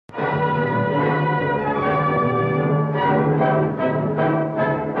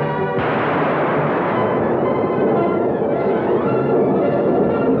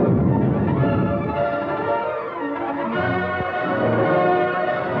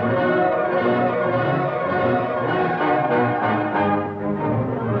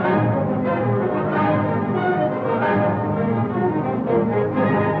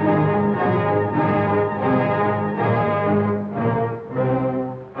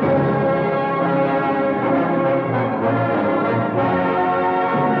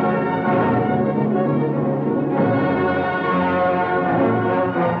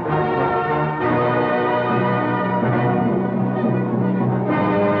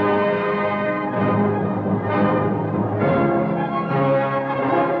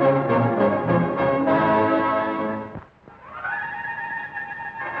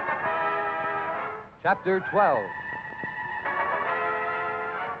Chapter 12.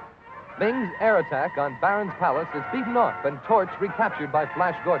 Ming's air attack on Barin's palace is beaten off and Torch recaptured by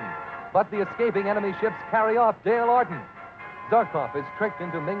Flash Gordon. But the escaping enemy ships carry off Dale Arden. Zarkov is tricked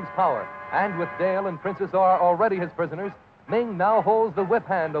into Ming's power, and with Dale and Princess Aura already his prisoners, Ming now holds the whip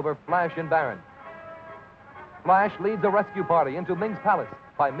hand over Flash and Barin. Flash leads a rescue party into Ming's palace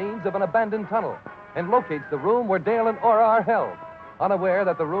by means of an abandoned tunnel and locates the room where Dale and Aura are held. Unaware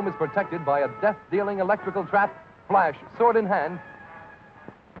that the room is protected by a death-dealing electrical trap, Flash, sword in hand,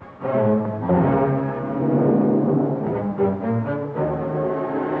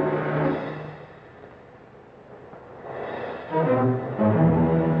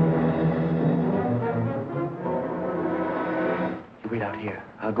 You wait out here.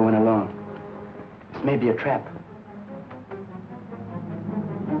 I'll go in alone. This may be a trap.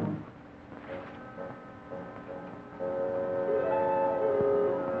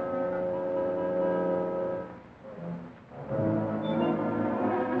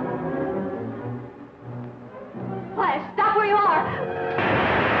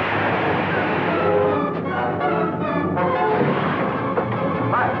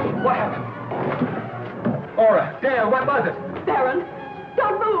 What was it? Barin,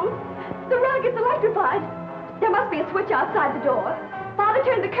 don't move. The rug is electrified. There must be a switch outside the door. Father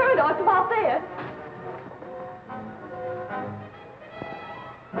turned the current on from out there.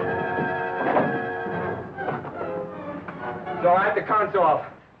 It's all right, the current's off.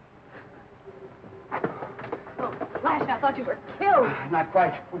 Oh, Flash, I thought you were killed. Not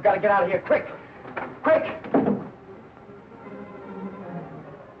quite. We've got to get out of here, quick. Quick!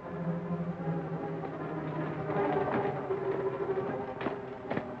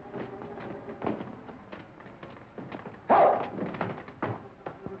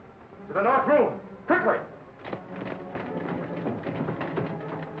 To the north room, quickly!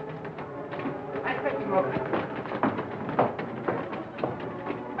 I think you, Roka.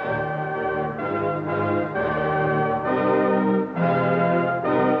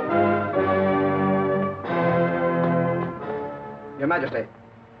 Your Majesty,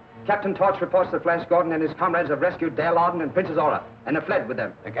 Captain Torch reports that Flash Gordon and his comrades have rescued Dale Arden and Princess Aura and have fled with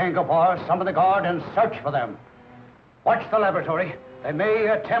them. The gang of war, summon the guard and search for them. Watch the laboratory. They may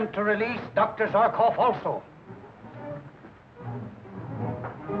attempt to release Dr. Zarkov also.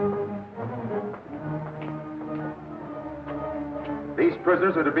 These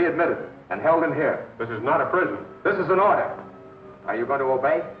prisoners are to be admitted and held in here. This is not a prison. This is an order. Are you going to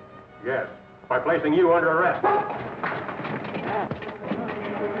obey? Yes, by placing you under arrest.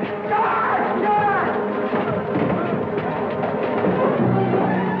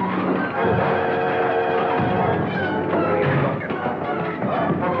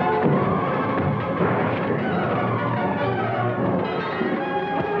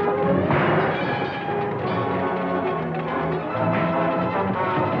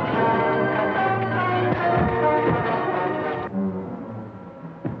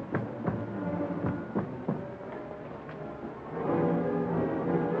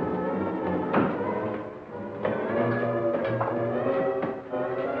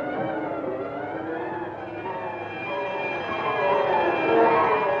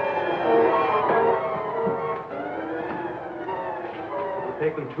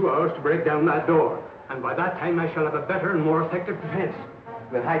 Take them 2 hours to break down that door, and by that time I shall have a better and more effective defense.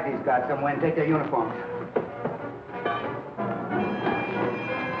 We'll hide these guards somewhere and take their uniforms.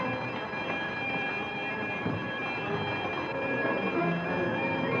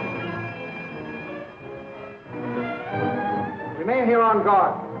 Remain here on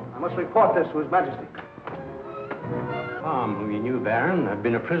guard. I must report this to His Majesty. Tom, whom you knew, Barin, had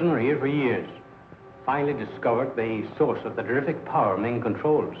been a prisoner here for years. Finally discovered the source of the terrific power Ming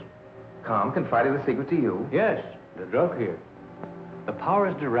controls. Com confided the secret to you. Yes, the drug here. The power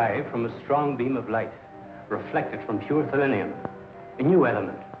is derived from a strong beam of light, reflected from pure selenium, a new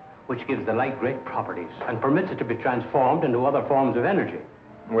element, which gives the light great properties and permits it to be transformed into other forms of energy.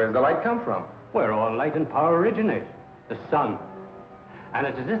 Where does the light come from? Where all light and power originate, the sun. And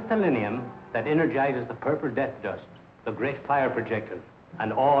it is this selenium that energizes the purple death dust, the great fire projectile,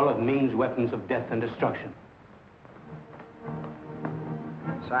 and all of Ming's weapons of death and destruction.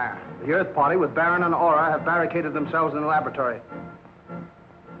 Sire, the Earth Party with Barin and Aura have barricaded themselves in the laboratory.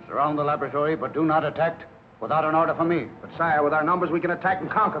 Surround the laboratory, but do not attack without an order from me. But, sire, with our numbers, we can attack and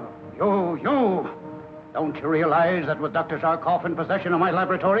conquer them. You! Don't you realize that with Dr. Zarkov in possession of my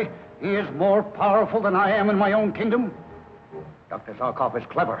laboratory, he is more powerful than I am in my own kingdom? Dr. Zarkov is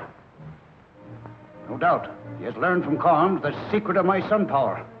clever. No doubt, he has learned from Corms the secret of my sun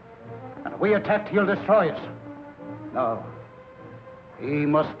power. And if we attack, he'll destroy us. No. He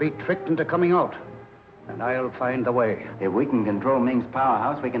must be tricked into coming out. And I'll find the way. If we can control Ming's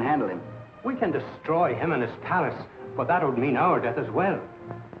powerhouse, we can handle him. We can destroy him and his palace, but that would mean our death as well.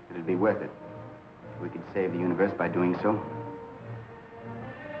 It'd be worth it. We could save the universe by doing so.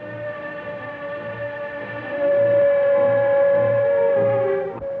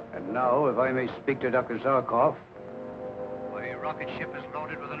 And now, if I may speak to Dr. Zarkov, my rocket ship is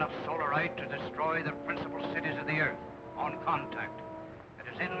loaded with enough solarite to destroy the principal cities of the Earth on contact. It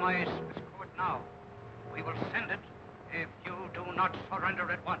is in my space court now. We will send it if you do not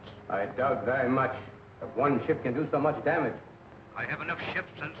surrender at once. I doubt very much that one ship can do so much damage. I have enough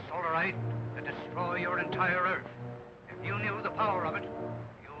ships and solarite to destroy your entire Earth. If you knew the power of it,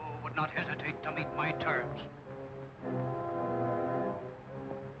 you would not hesitate to meet my terms.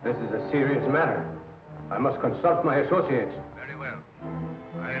 This is a serious matter. I must consult my associates. Very well.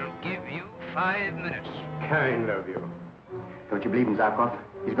 I'll give you 5 minutes. Kind of you. Don't you believe him, Zarkov?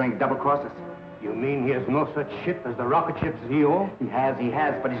 He's going to double-cross us. You mean he has no such ship as the rocket ship ZO? He has,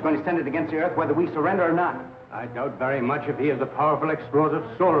 but he's going to send it against the Earth whether we surrender or not. I doubt very much if he has the powerful explosive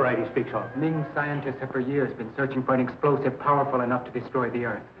solarite he speaks of. Ming scientists have for years been searching for an explosive powerful enough to destroy the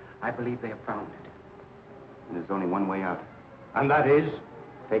Earth. I believe they have found it. And there's only one way out. And that is?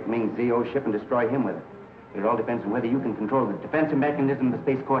 Take Ming's ZO ship and destroy him with it. It all depends on whether you can control the defensive mechanism of the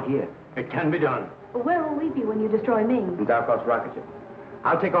space court here. It can be done. Where will we be when you destroy Ming? In Zarkov's rocket ship.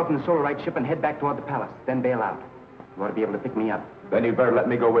 I'll take off in the solarite ship and head back toward the palace, then bail out. You ought to be able to pick me up. Then you'd better let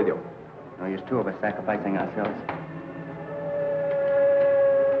me go with you. No use two of us sacrificing ourselves.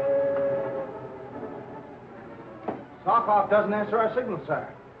 Zarkov doesn't answer our signal, sir.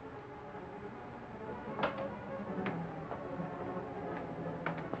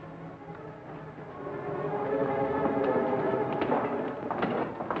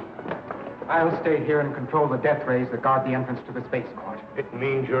 I'll stay here and control the death rays that guard the entrance to the space court. It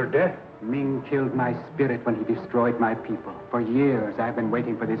means your death? Ming killed my spirit when he destroyed my people. For years, I've been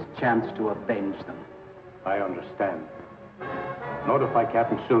waiting for this chance to avenge them. I understand. Notify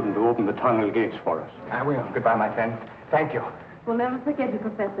Captain Sudan to open the tunnel gates for us. I will. Goodbye, my friend. Thank you. We'll never forget you,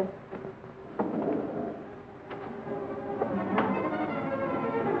 Professor.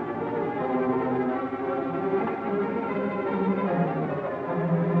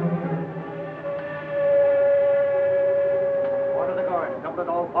 Order the guards. Cover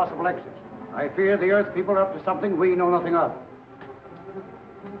all possible exits. I fear the Earth people are up to something we know nothing of.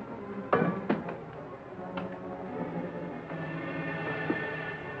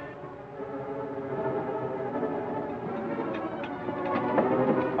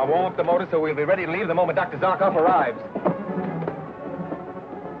 I'll warm up the motor so we'll be ready to leave the moment Dr. Zarkov arrives.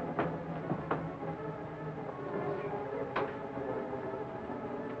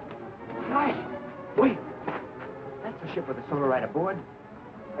 Right. Wait. That's a ship with a solarite aboard.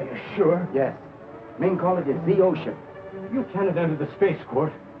 Are you sure? Yes. Ming called it his ZO ship. You cannot enter the space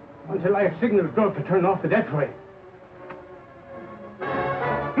court until I have signaled Drug to turn off the death ray.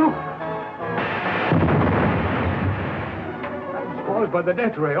 Look! That was caused by the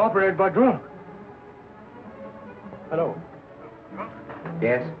death ray operated by Drug. Hello.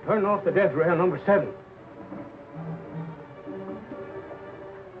 Yes? Turn off the death ray on number 7.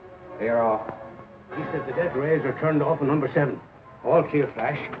 They're off. He said the death rays are turned off on number 7. All clear,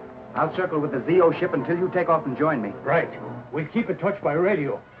 Flash. I'll circle with the ZO ship until you take off and join me. Right. We'll keep in touch by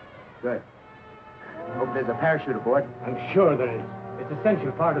radio. Good. Hope there's a parachute aboard. I'm sure there is. It's an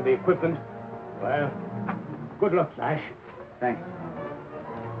essential part of the equipment. Well, good luck, Flash. Thanks.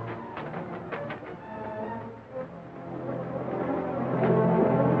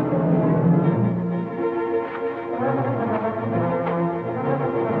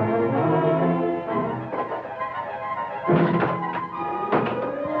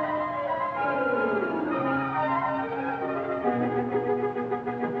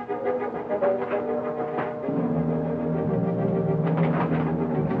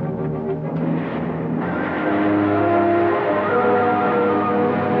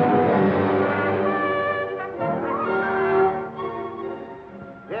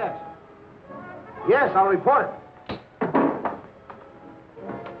 Yes, I'll report it.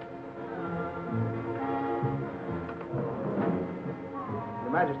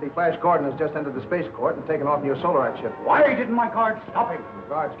 Your Majesty, Flash Gordon has just entered the space court and taken off in your solarite ship. Why didn't my guards stop him? The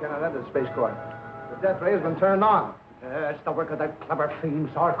guards cannot enter the space court. The death ray has been turned on. It's the work of that clever fiend,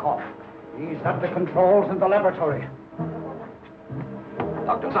 Zarkov. He's at the controls in the laboratory.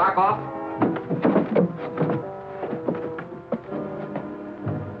 Dr. Zarkov.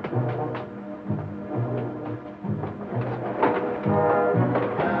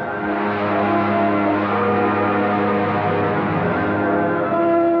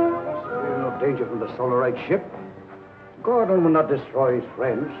 Danger from the Solarite ship. Gordon will not destroy his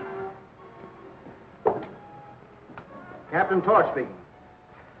friends. Captain Torch speaking.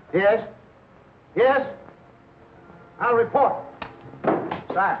 Yes? Yes? I'll report.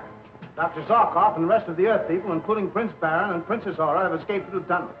 Sire, Dr. Zarkov and the rest of the Earth people, including Prince Barin and Princess Aura, have escaped through the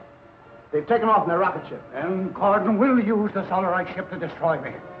tunnel. They've taken off in their rocket ship. And Gordon will use the Solarite ship to destroy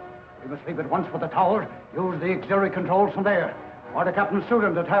me. We must leave at once for the tower, use the auxiliary controls from there. Order Captain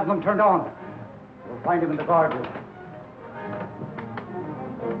Sudan to have them turned on. We'll find him in the guard room.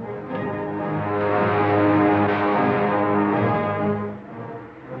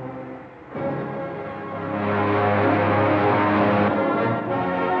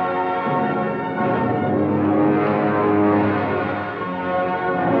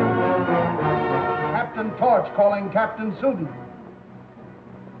 Captain Torch calling Captain Sudan.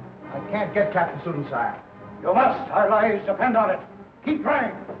 I can't get Captain Sudan, sire. You must. Our lives depend on it. Keep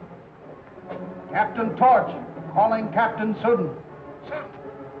trying. Captain Torch, calling Captain Sudan. Sudan,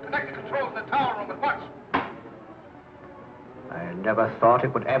 connect the controls in the tower room at once. I never thought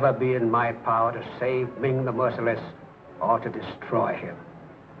it would ever be in my power to save Ming the Merciless or to destroy him.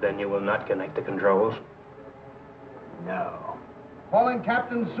 Then you will not connect the controls? No. Calling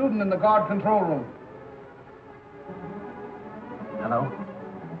Captain Sudan in the guard control room. Hello?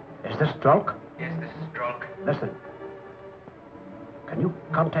 Is this Drunk? Yes, this is Drunk. Listen. Can you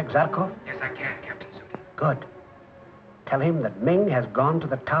contact Zarkov? Yes, I can, Captain Sudan. Good. Tell him that Ming has gone to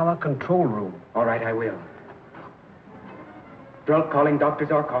the tower control room. All right, I will. Drunk calling Dr.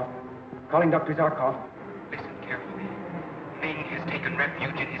 Zarkov. Calling Dr. Zarkov. Listen carefully. Ming has taken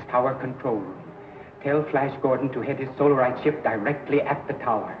refuge in his tower control room. Tell Flash Gordon to head his Solarite ship directly at the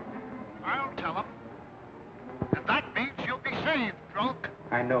tower. I'll tell him. And that means you'll be saved, Drunk.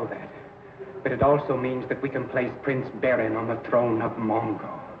 I know that. But it also means that we can place Prince Barin on the throne of Mongo.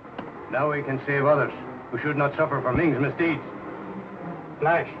 Now we can save others who should not suffer for Ming's misdeeds.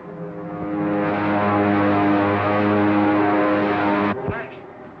 Flash. Flash.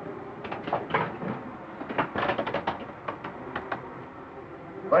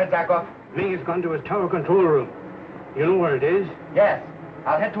 Go ahead, Zarkov. Ming has gone to his tower control room. You know where it is? Yes.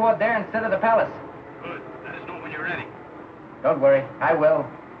 I'll head toward there instead of the palace. Good. Let us know when you're ready. Don't worry. I will.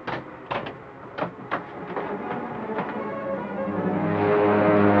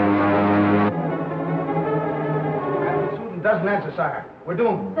 Doesn't answer, sire. We're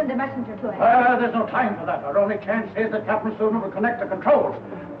doomed. Send a messenger to him. There's no time for that. Our only chance is that Captain Sudan will connect the controls.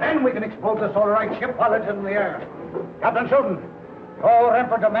 Then we can explode the Solarite ship while it's in the air. Captain Sudan, your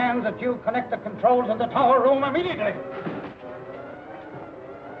Emperor demands that you connect the controls in the tower room immediately.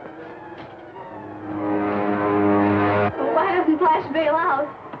 Why doesn't Flash bail out?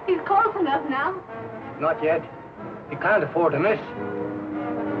 He's close enough now. Not yet. He can't afford to miss.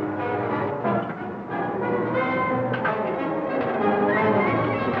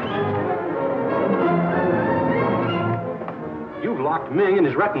 You've locked Ming and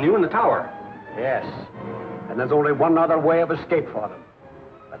his retinue in the tower. Yes. And there's only one other way of escape for them.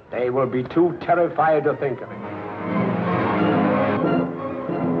 But they will be too terrified to think of it.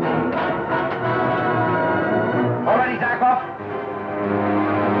 All ready, Zarkov?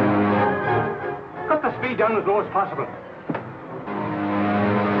 Cut the speed down as low as possible.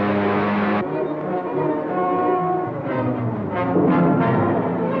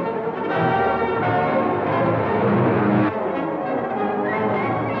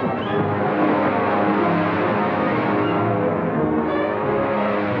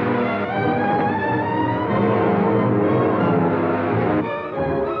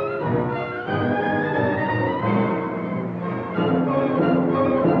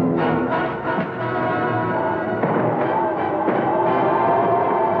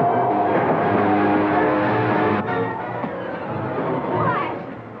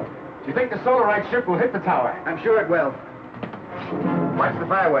 Solarite ship will hit the tower. I'm sure it will. Watch the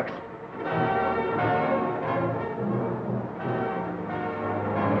fireworks.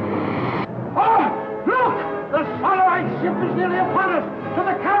 Oh, look! The Solarite ship is nearly upon us! To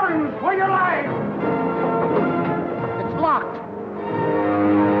the caverns for your lives! It's locked.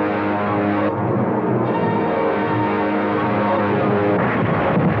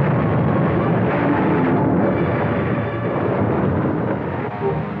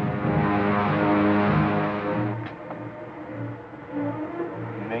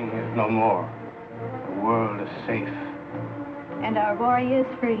 No more. The world is safe. And our warrior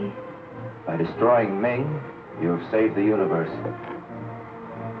is free. By destroying Ming, you have saved the universe.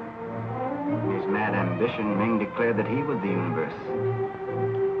 In his mad ambition, Ming declared that he was the universe.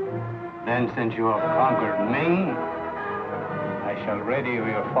 Then, since you have conquered Ming, I shall ready you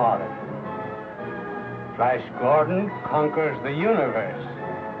your father. Flash Gordon conquers the universe.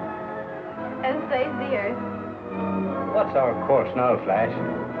 And saves the Earth. What's our course now, Flash?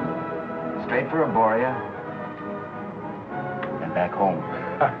 Straight for Aboria. And back home.